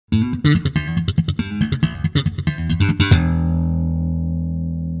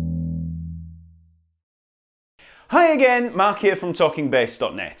Hi again, Mark here from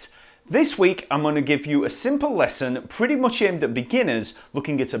TalkingBass.net. This week I'm going to give you a simple lesson pretty much aimed at beginners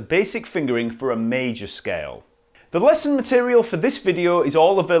looking at a basic fingering for a major scale. The lesson material for this video is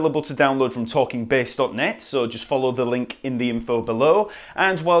all available to download from TalkingBass.net, so just follow the link in the info below,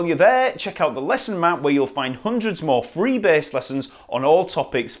 and while you're there, check out the lesson map where you'll find hundreds more free bass lessons on all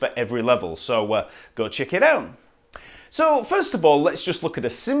topics for every level, so go check it out. So first of all, let's just look at a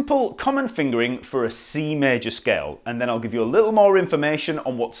simple common fingering for a C major scale, and then I'll give you a little more information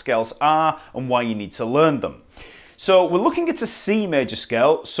on what scales are and why you need to learn them. So we're looking at a C major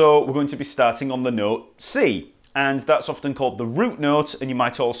scale, so we're going to be starting on the note C. And that's often called the root note, and you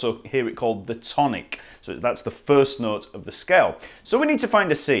might also hear it called the tonic. So that's the first note of the scale. So we need to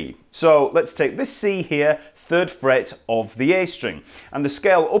find a C. So let's take this C here, 3rd fret of the A string. And the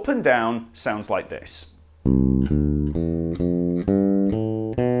scale up and down sounds like this.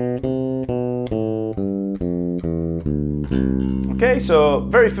 Okay, so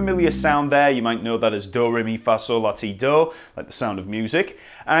very familiar sound there. You might know that as do, re, mi, fa, sol, la, ti, do, like the Sound of Music.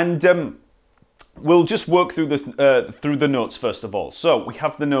 And we'll just work through the notes first of all. So we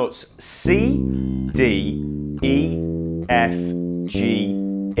have the notes C, D, E, F,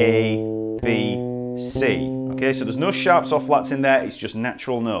 G, A, B, C. Okay, so there's no sharps or flats in there, it's just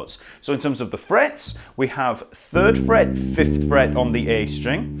natural notes. So in terms of the frets, we have 3rd fret, 5th fret on the A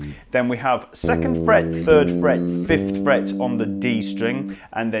string. Then we have 2nd fret, 3rd fret, 5th fret on the D string.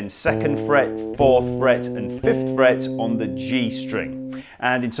 And then 2nd fret, 4th fret and 5th fret on the G string.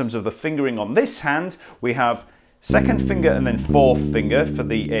 And in terms of the fingering on this hand, we have 2nd finger and then 4th finger for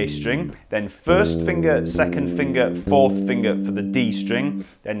the A string, then 1st finger, 2nd finger, 4th finger for the D string,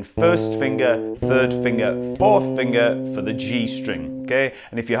 then 1st finger, 3rd finger, 4th finger for the G string. Okay,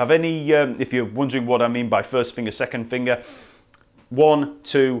 and if you have any, if you're wondering what I mean by 1st finger, 2nd finger, 1,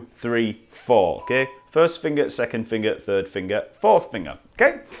 2, 3, 4. Okay, 1st finger, 2nd finger, 3rd finger, 4th finger.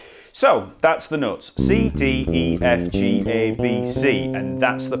 Okay. So that's the notes, C, D, E, F, G, A, B, C, and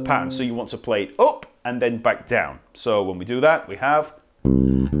that's the pattern. So you want to play it up and then back down. So when we do that, we have...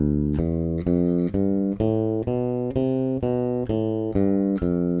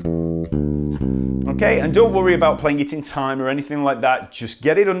 Okay, and don't worry about playing it in time or anything like that. Just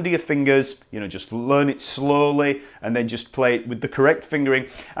get it under your fingers, you know, just learn it slowly and then just play it with the correct fingering.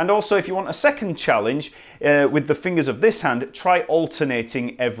 And also, if you want a second challenge with the fingers of this hand, try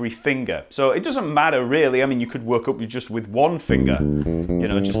alternating every finger. So it doesn't matter really. I mean, you could work up just with one finger, you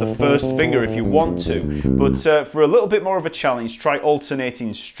know, just the 1st finger if you want to. But for a little bit more of a challenge, try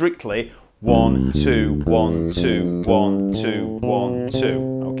alternating strictly 1, 2, 1, 2, 1, 2, 1, 2.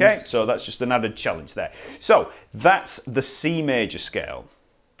 Okay, so that's just an added challenge there. So that's the C major scale.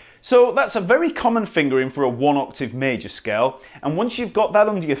 So that's a very common fingering for a 1-octave major scale, and once you've got that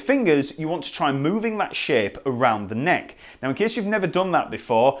under your fingers, you want to try moving that shape around the neck. Now in case you've never done that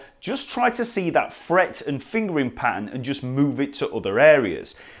before, just try to see that fret and fingering pattern and just move it to other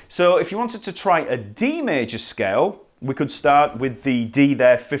areas. So if you wanted to try a D major scale, we could start with the D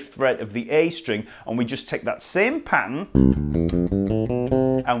there, 5th fret of the A string, and we just take that same pattern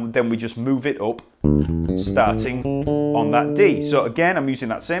and then we just move it up, starting on that D. So again, I'm using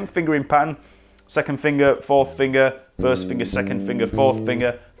that same fingering pattern, 2nd finger, 4th finger, 1st finger, 2nd finger, 4th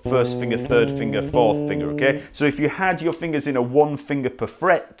finger, 1st finger, 3rd finger, 4th finger, okay? So if you had your fingers in a 1 finger per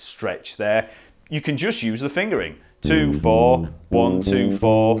fret stretch there, you can just use the fingering. 2, 4, 1, 2,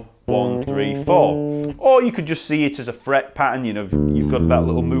 4, 1, 3, 4. Or you could just see it as a fret pattern, you know, you've got that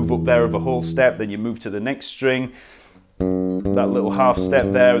little move up there of a whole step, then you move to the next string, that little half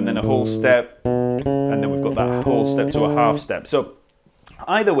step there, and then a whole step, and then we've got that whole step to a half step. So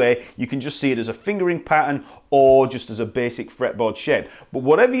either way, you can just see it as a fingering pattern or just as a basic fretboard shape. But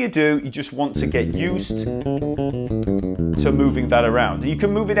whatever you do, you just want to get used to moving that around. You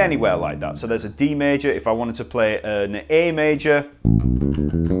can move it anywhere like that. So there's a D major. If I wanted to play an A major,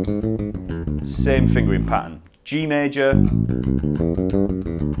 same fingering pattern. G major.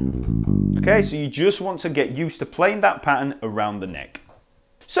 Okay, so you just want to get used to playing that pattern around the neck.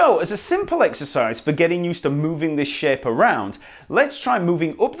 So, as a simple exercise for getting used to moving this shape around, let's try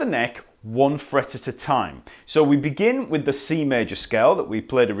moving up the neck 1 fret at a time. So we begin with the C major scale that we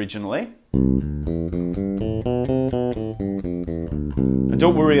played originally. And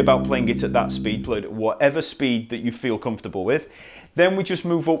don't worry about playing it at that speed, play it at whatever speed that you feel comfortable with. Then we just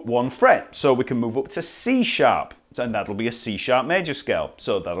move up 1 fret, so we can move up to C sharp, and that'll be a C sharp major scale.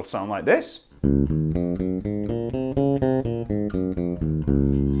 So that'll sound like this.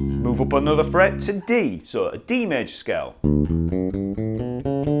 Move up another fret to D, so a D major scale.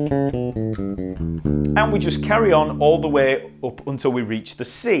 and we just carry on all the way up until we reach the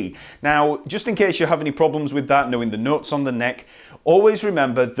C. Now, just in case you have any problems with that, knowing the notes on the neck, always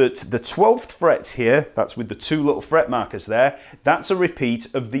remember that the 12th fret here, that's with the 2 little fret markers there, that's a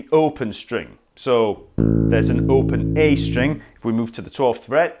repeat of the open string. So there's an open A string. If we move to the 12th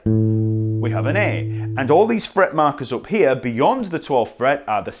fret, we have an A. And all these fret markers up here beyond the 12th fret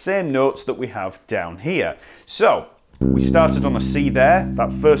are the same notes that we have down here. So we started on a C there,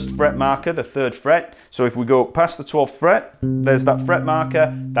 that first fret marker, the 3rd fret. So if we go past the 12th fret, there's that fret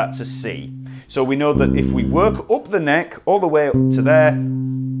marker, that's a C. So we know that if we work up the neck all the way up to there,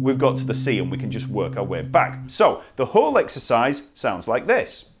 we've got to the C and we can just work our way back. So the whole exercise sounds like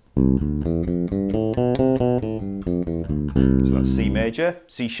this. So that's C major,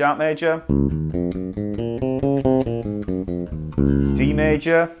 C sharp major, D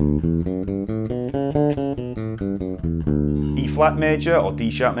major, E flat major or D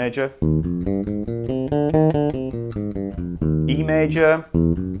sharp major, E major,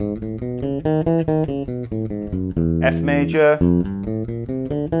 F major,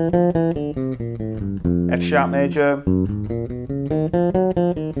 F sharp major,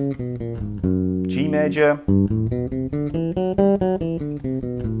 G major,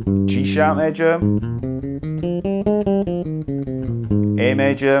 G sharp major, A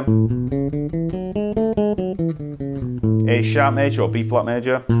major, A sharp major or B flat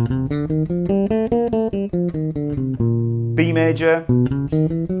major, B major,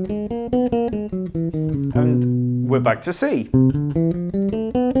 and we're back to C.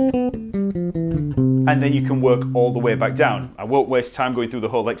 And then you can work all the way back down. I won't waste time going through the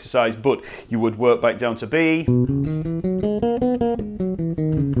whole exercise, but you would work back down to B,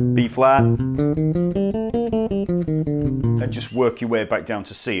 B flat, and just work your way back down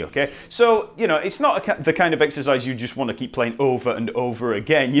to C, okay? So, you know, it's not the kind of exercise you just want to keep playing over and over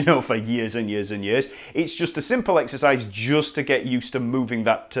again, you know, for years and years and years. It's just a simple exercise just to get used to moving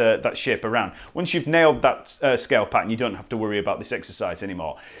that, that shape around. Once you've nailed that scale pattern, you don't have to worry about this exercise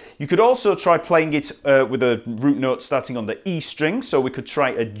anymore. You could also try playing it with a root note starting on the E string. So we could try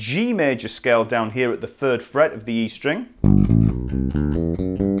a G major scale down here at the 3rd fret of the E string.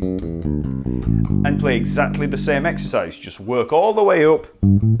 And play exactly the same exercise. Just work all the way up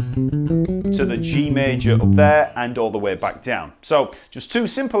to the G major up there and all the way back down. So just 2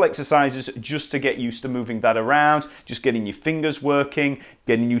 simple exercises just to get used to moving that around, just getting your fingers working,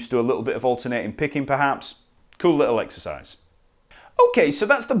 getting used to a little bit of alternating picking perhaps. Cool little exercise. Okay, so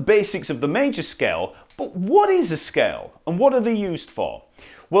that's the basics of the major scale, but what is a scale and what are they used for?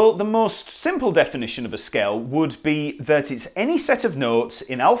 Well, the most simple definition of a scale would be that it's any set of notes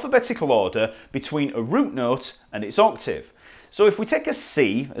in alphabetical order between a root note and its octave. So if we take a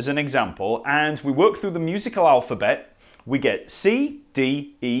C as an example and we work through the musical alphabet, we get C,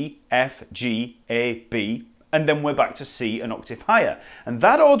 D, E, F, G, A, B, and then we're back to C an octave higher. And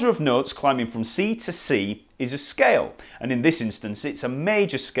that order of notes climbing from C to C is a scale. And in this instance, it's a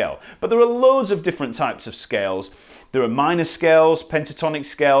major scale. But there are loads of different types of scales. There are minor scales, pentatonic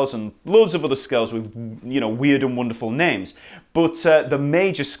scales, and loads of other scales with, you know, weird and wonderful names. But the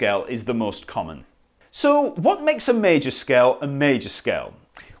major scale is the most common. So what makes a major scale a major scale?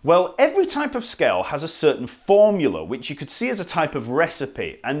 Well, every type of scale has a certain formula, which you could see as a type of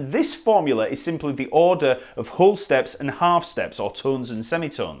recipe. And this formula is simply the order of whole steps and half steps, or tones and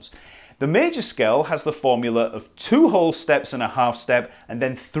semitones. The major scale has the formula of 2 whole steps and a half step, and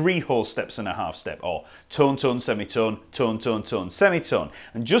then 3 whole steps and a half step, or tone, tone, semitone, tone, tone, tone, semitone.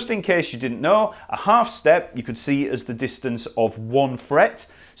 And just in case you didn't know, a half step you could see as the distance of 1 fret.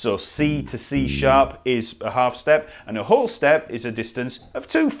 So C to C sharp is a half step, and a whole step is a distance of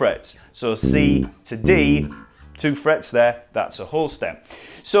 2 frets. So C to D, 2 frets there, that's a whole step.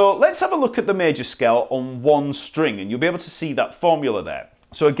 So let's have a look at the major scale on 1 string, and you'll be able to see that formula there.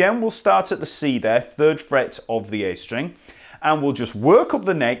 So again, we'll start at the C there, 3rd fret of the A string, and we'll just work up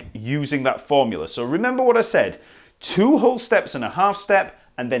the neck using that formula. So remember what I said, 2 whole steps and a half step,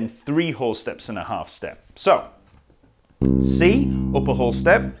 and then 3 whole steps and a half step. So C, up a whole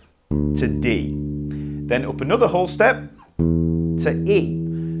step to D, then up another whole step to E,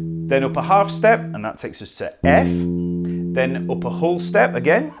 then up a half step, and that takes us to F, then up a whole step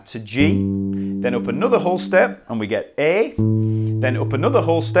again to G, then up another whole step and we get A, then up another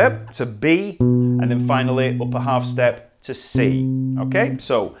whole step to B, and then finally up a half step to C. Okay,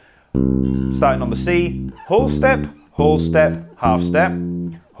 so starting on the C, whole step, half step,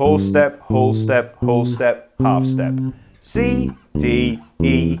 whole step, whole step, whole step, half step. C, D,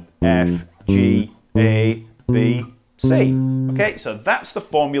 E, F, G, A, B, C. Okay, so that's the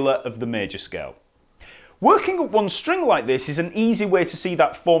formula of the major scale. Working up one string like this is an easy way to see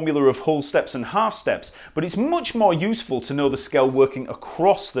that formula of whole steps and half steps, but it's much more useful to know the scale working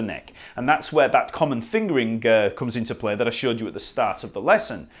across the neck, and that's where that common fingering comes into play that I showed you at the start of the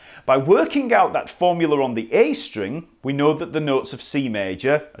lesson. By working out that formula on the A string, we know that the notes of C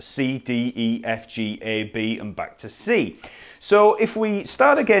major are C, D, E, F, G, A, B, and back to C. So if we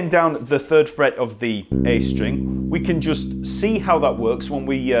start again down the 3rd fret of the A string, we can just see how that works when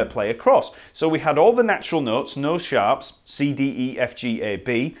we play across. So we had all the natural notes, no sharps, C, D, E, F, G, A,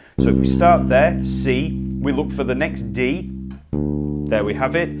 B. So if we start there, C, we look for the next D, there we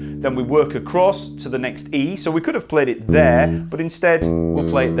have it. Then we work across to the next E. So we could have played it there, but instead we'll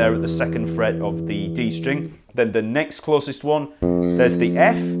play it there at the 2nd fret of the D string. Then the next closest one, there's the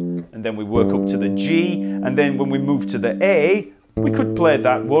F, and then we work up to the G, and then when we move to the A, we could play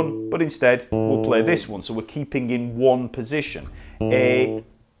that one, but instead we'll play this one. So we're keeping in one position. A,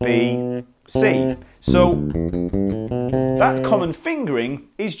 B, C. So that common fingering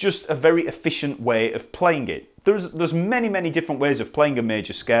is just a very efficient way of playing it. There's many different ways of playing a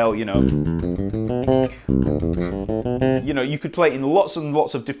major scale, you know. You could play it in lots and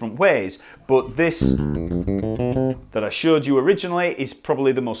lots of different ways, but this that I showed you originally is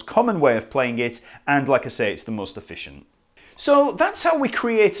probably the most common way of playing it, and like I say, it's the most efficient. So that's how we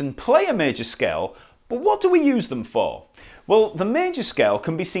create and play a major scale, but what do we use them for? Well, the major scale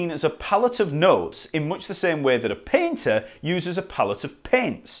can be seen as a palette of notes in much the same way that a painter uses a palette of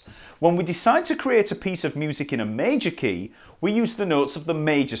paints. When we decide to create a piece of music in a major key, we use the notes of the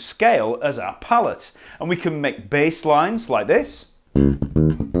major scale as our palette, and we can make bass lines like this.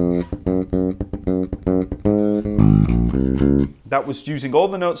 That was using all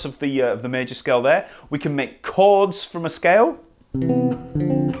the notes of the major scale there. We can make chords from a scale.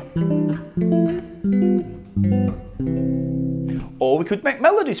 Or we could make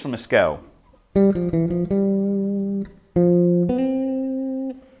melodies from a scale.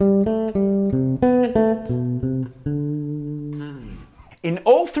 In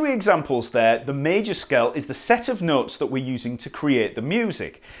all 3 examples there, the major scale is the set of notes that we're using to create the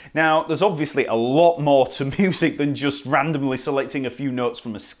music. Now, there's obviously a lot more to music than just randomly selecting a few notes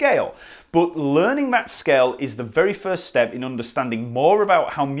from a scale, but learning that scale is the very first step in understanding more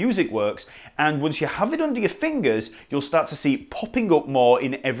about how music works, and once you have it under your fingers, you'll start to see it popping up more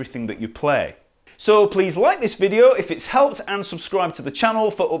in everything that you play. So please like this video if it's helped, and subscribe to the channel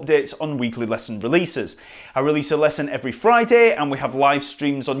for updates on weekly lesson releases. I release a lesson every Friday, and we have live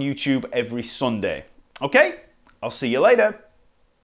streams on YouTube every Sunday. Okay, I'll see you later.